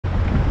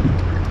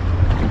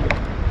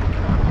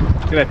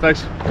G'day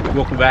folks,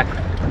 welcome back.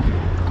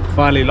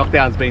 Finally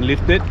lockdown's been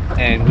lifted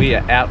and we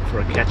are out for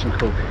a catch and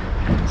cook.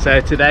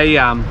 So today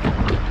I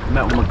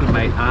met with my good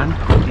mate Arn,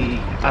 the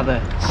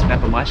other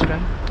snapper maestro.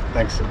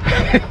 Thanks.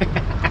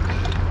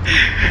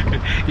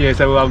 Yeah,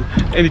 so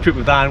any trip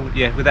with Arn,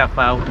 yeah, without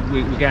fail,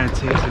 we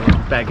guarantee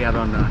to bag out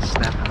on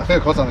snapper. I think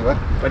I caught something,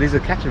 right? But he's a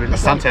catcher, really. A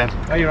suntan.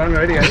 Oh, you're on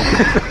already,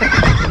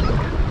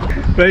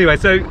 But anyway,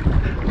 so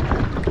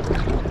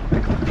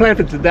plan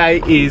for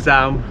today is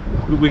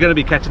we're going to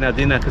be catching our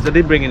dinner because I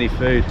didn't bring any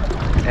food,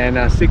 and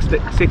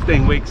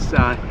 16 weeks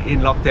in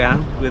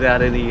lockdown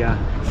without any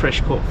fresh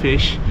caught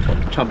fish,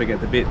 chomping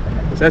at the bit.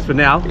 So as for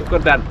now, we've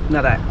got about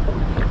another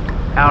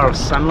hour of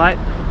sunlight,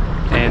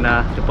 and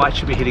the bite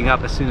should be heating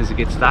up as soon as it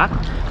gets dark.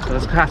 So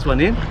let's cast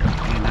one in,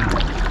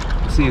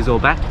 and we'll see you all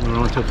back and we're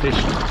on to a fish.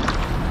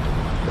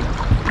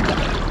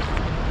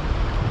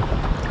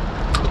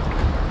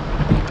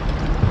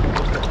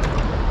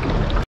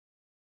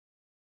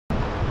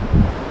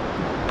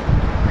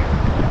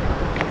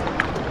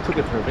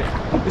 It for a bit.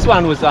 This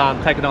one was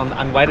taken on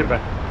unweighted, bro.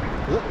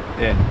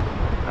 Yeah,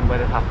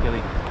 unweighted half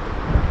gilly.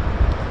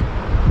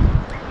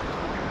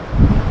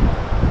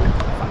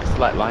 Fuck,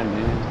 slight line,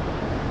 man.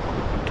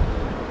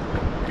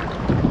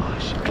 Oh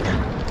shit.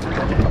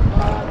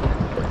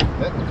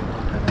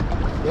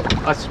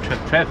 Oh, it's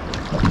Trev.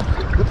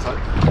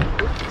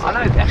 I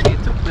know, actually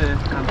it took the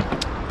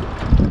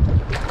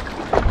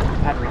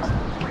batteries.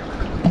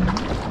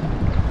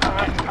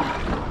 Alright.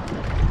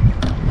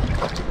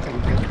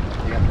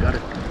 Yeah, got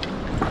it.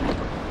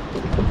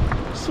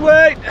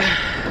 Sweet!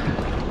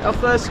 Our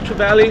first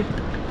Trevally.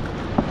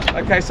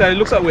 Okay, so it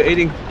looks like we're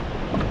eating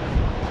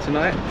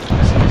tonight.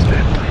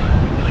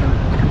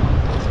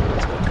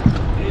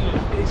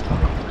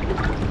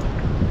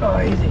 Oh,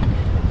 easy.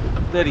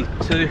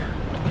 32.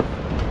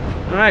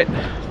 Alright,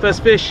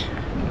 first fish.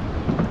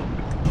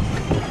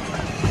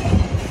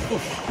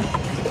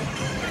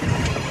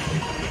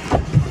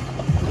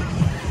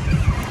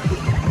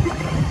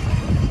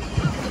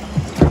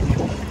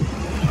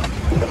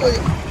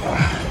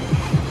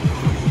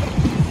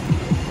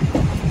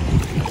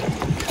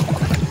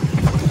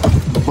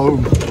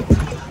 Boom.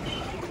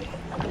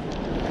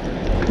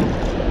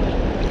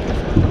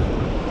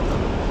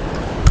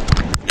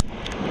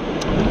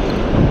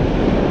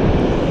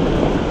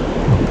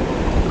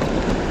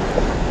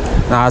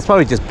 Nah, it's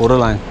probably just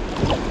borderline.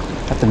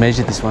 Have to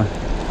measure this one.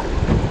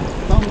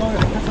 No,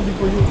 I have something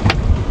for you.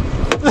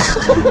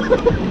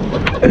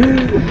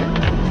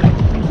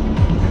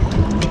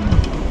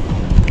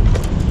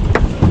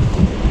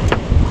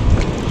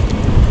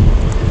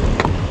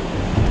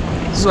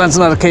 This one's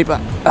not a keeper.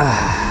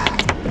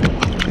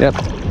 Yep,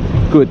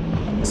 good.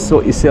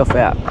 Sort yourself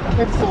out.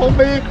 It's so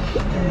big.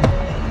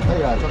 There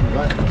you are, something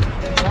right.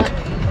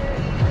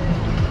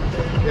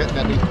 Yeah,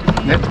 that big.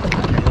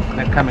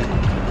 Net coming.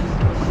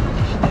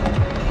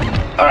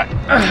 Alright,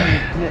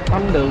 net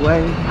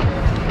underway.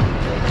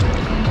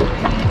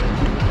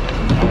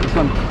 Oh, this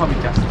one probably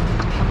just.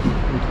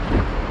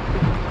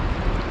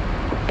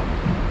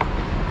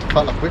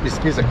 Felt like Whitney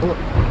Spears a court.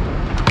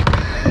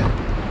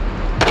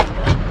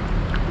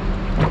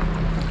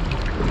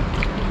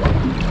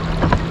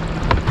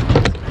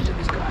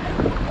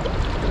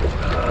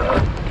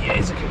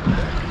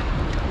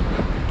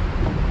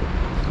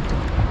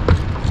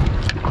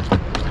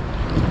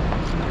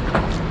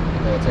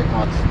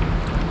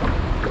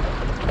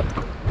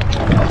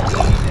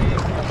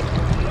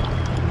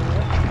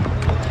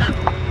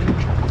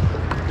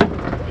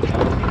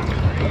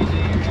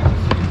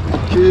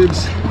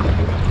 Cubes.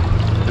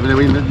 Everything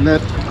we in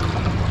net.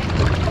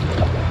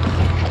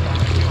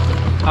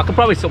 I could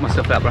probably sort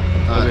myself out, bro.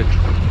 Alright.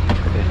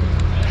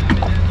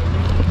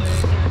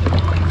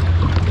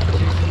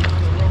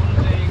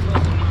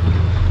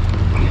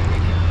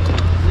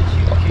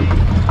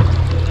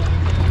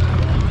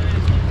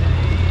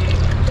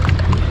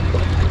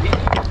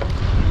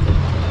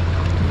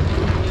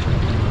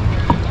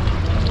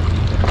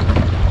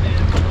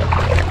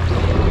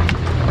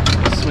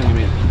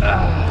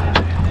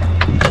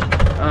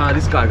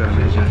 This guy got a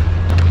measure.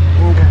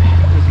 Okay,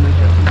 let's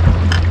measure.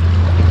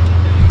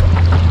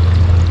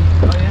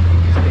 Oh yeah.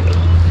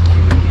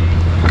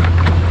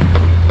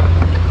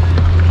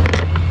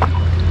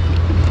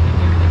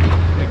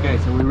 Okay,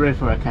 so we're ready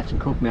for our catch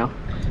and cook now,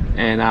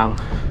 and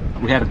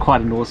we had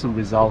quite an awesome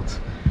result.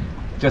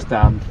 Just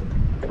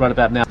right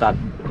about now,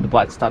 the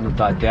bite's starting to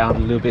die down a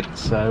little bit,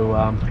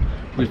 so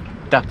we've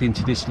ducked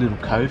into this little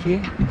cove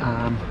here.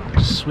 I'll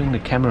just swing the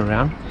camera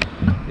around.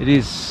 It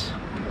is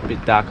a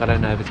bit dark, I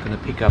don't know if it's going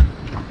to pick up,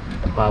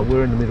 but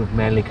we're in the middle of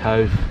Manly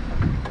Cove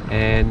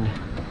and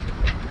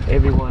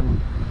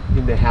everyone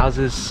in their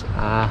houses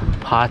are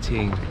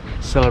partying,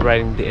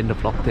 celebrating the end of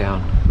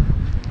lockdown.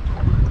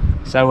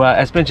 So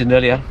as mentioned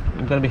earlier,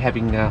 I'm going to be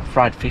having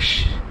fried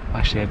fish.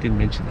 Actually, I didn't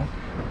mention that,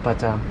 but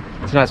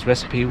tonight's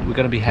recipe, we're going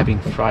to be having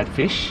fried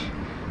fish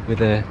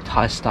with a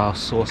Thai style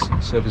sauce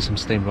served with some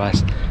steamed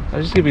rice.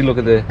 I'll just give you a look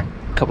at the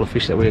couple of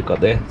fish that we've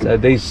got there. So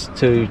these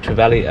two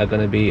Trevally are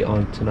going to be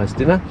on tonight's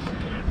dinner.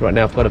 Right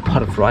now I've got a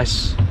pot of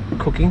rice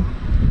cooking,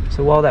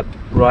 So while that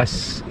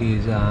rice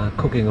is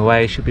cooking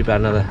away, should be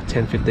about another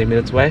 10-15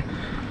 minutes away,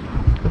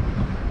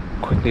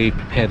 quickly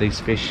prepare these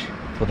fish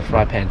for the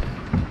fry pan.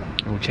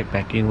 We'll check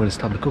back in when it's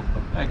time to cook.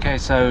 Okay,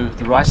 so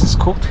the rice is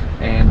cooked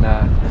and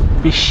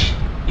the fish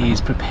is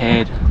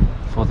prepared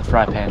for the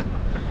fry pan.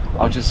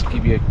 I'll just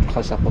give you a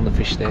close up on the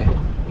fish there.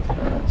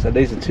 So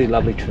these are two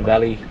lovely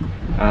Trevally.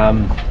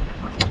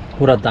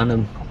 What I've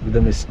done with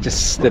them is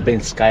just they've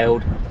been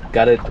scaled,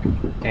 gutted,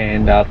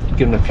 and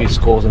given a few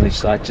scores on each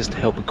side just to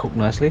help it cook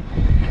nicely.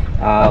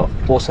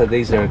 Also,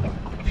 these are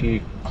a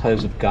few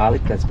cloves of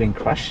garlic that's been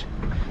crushed.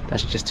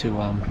 That's just to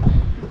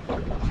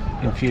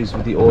infuse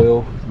with the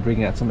oil,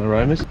 bring out some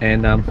aromas.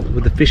 And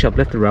with the fish, I've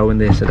left a roe in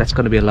there, so that's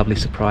going to be a lovely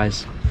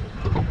surprise.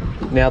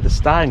 Now, the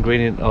star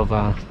ingredient of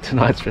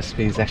tonight's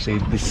recipe is actually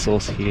this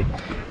sauce here.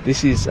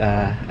 This is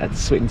a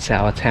sweet and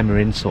sour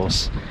tamarind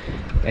sauce,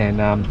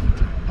 and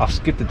I've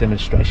skipped the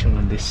demonstration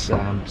on this.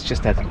 It's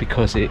just that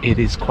because it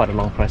is quite a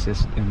long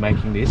process in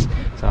making this,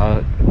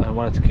 so I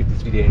wanted to keep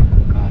this video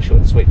short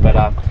and sweet, but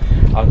I'll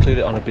include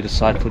it on a bit of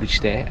side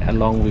footage there,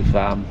 along with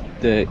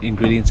the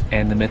ingredients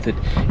and the method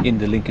in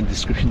the link in the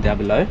description down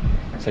below,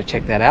 so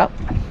check that out.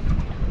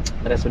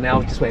 But as for now,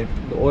 we're just waiting.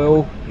 The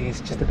oil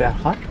is just about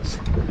hot. Let's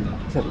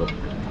have a look.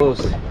 The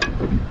oil's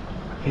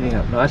heating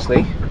up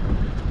nicely.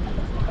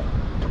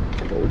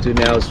 What we'll do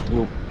now is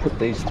we'll put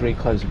these 3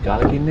 cloves of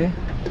garlic in there,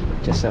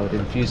 just so it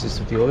infuses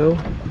with the oil,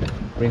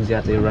 brings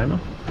out the aroma.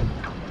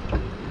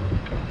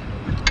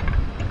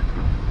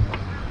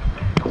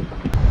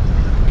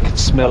 You can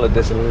smell it,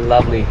 there's a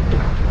lovely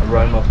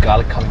aroma of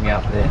garlic coming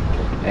out there,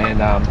 and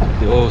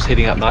the oil's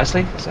heating up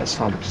nicely, so it's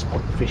time to just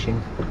put the fish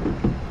in.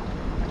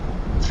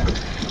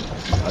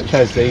 I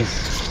chose these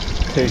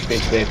 2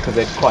 fish there because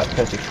they're quite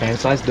perfect pan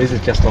size. These are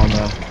just on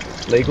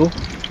legal.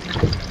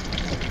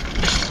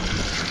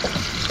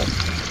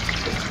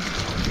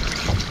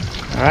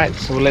 Alright,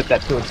 so we'll let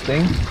that do its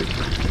thing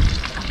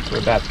for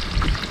about,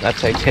 I'd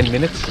say 10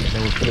 minutes, and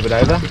then we'll flip it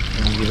over and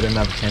we'll give it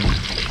another 10.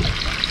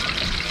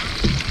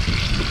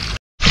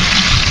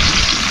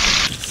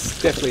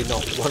 It's definitely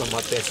not one of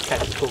my best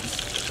catch and cooks.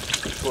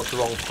 Bought the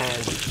wrong pan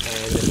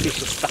and the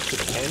fish is stuck to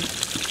the pan,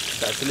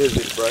 so it's a little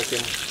bit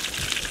broken.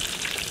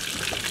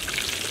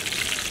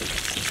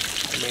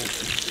 I mean,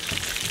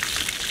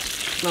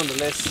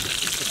 nonetheless,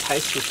 the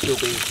taste will still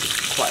be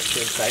quite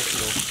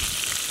sensational.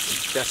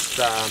 Just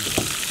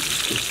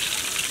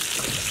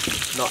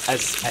not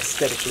as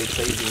aesthetically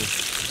pleasing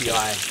to the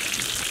eye.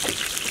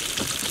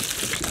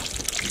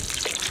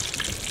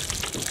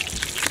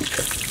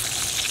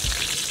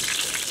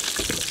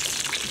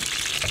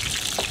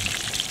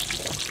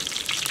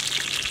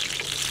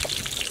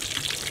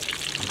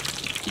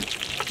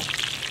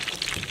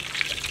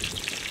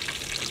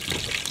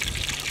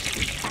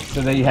 So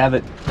there you have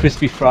it,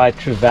 crispy fried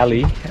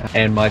Trevally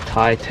and my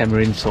Thai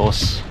tamarind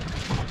sauce.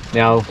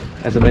 Now,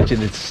 as I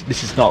mentioned,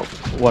 this is not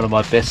one of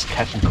my best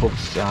catch and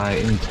cooks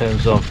in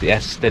terms of the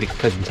aesthetic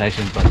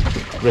presentation, but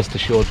rest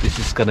assured this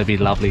is going to be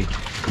lovely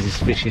because this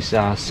fish is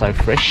so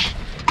fresh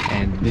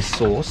and this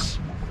sauce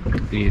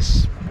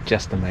is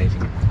just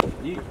amazing.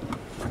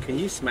 Can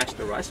you smash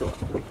the rice or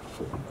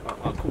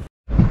I'll cook?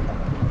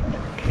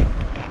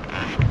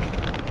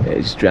 Yeah,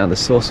 just drown the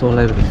sauce all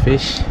over the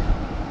fish. Yeah,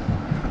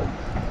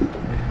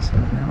 so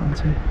that one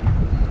too.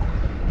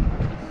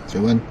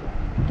 So when?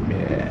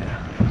 Yeah.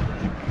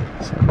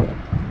 So,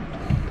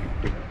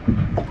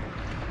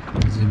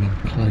 zoom in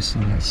close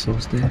on that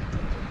sauce there.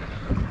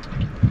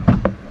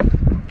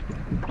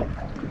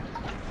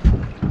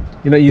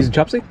 You're not using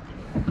chopstick?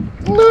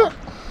 No.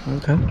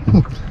 Okay.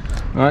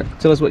 Alright,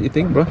 tell us what you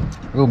think, bro.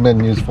 Real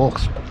men use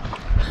forks.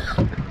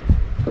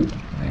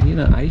 Man, you're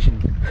not Asian.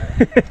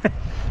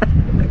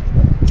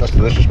 That's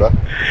delicious, bro.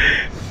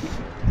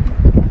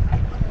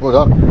 Well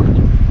done.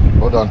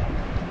 Well done.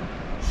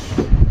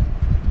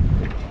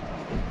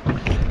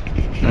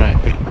 Alright,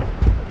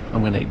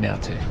 I'm gonna eat now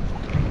too.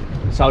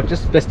 So I'll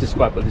just best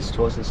describe what this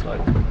sauce is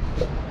like.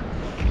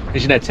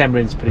 As you know,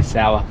 tamarind's pretty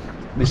sour.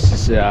 This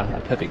is a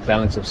perfect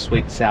balance of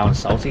sweet, sour and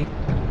salty.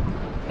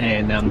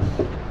 And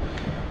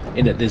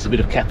in it there's a bit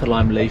of Kaffir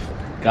Lime leaf,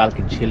 garlic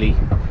and chili,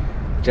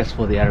 just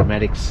for the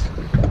aromatics.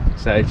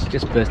 So it's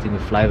just bursting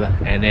with flavour,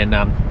 and then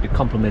it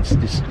complements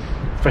this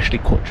freshly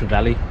caught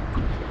Trevally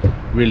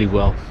really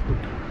well.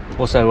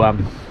 Also,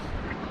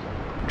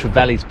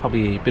 Trevally is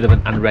probably a bit of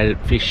an underrated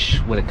fish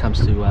when it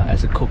comes to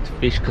as a cooked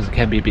fish, because it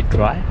can be a bit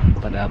dry,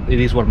 but it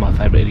is one of my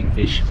favourite eating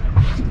fish.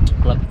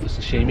 I love it for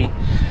sashimi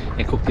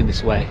and cooked in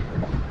this way.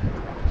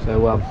 So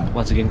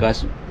once again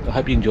guys, I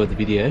hope you enjoyed the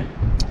video.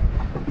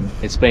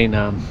 It's been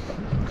a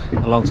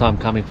long time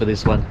coming for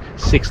this one.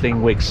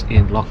 16 weeks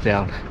in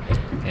lockdown,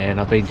 and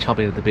I've been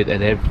chomping at the bit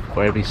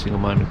for every single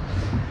moment.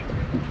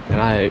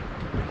 And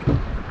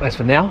as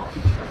for now,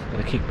 I'm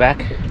going to kick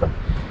back,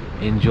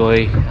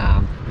 enjoy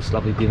this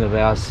lovely dinner of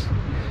ours,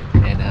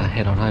 and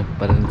head on home.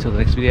 But until the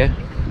next video,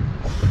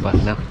 bye for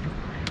now.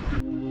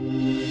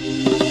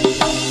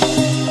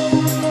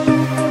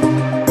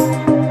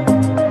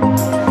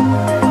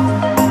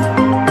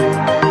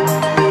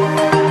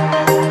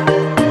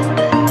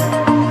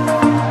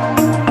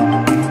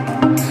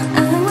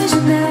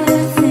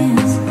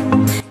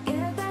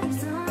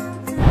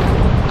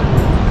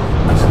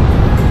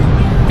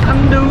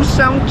 do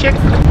sound check.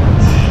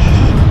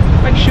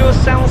 Make sure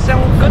sound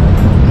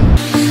good.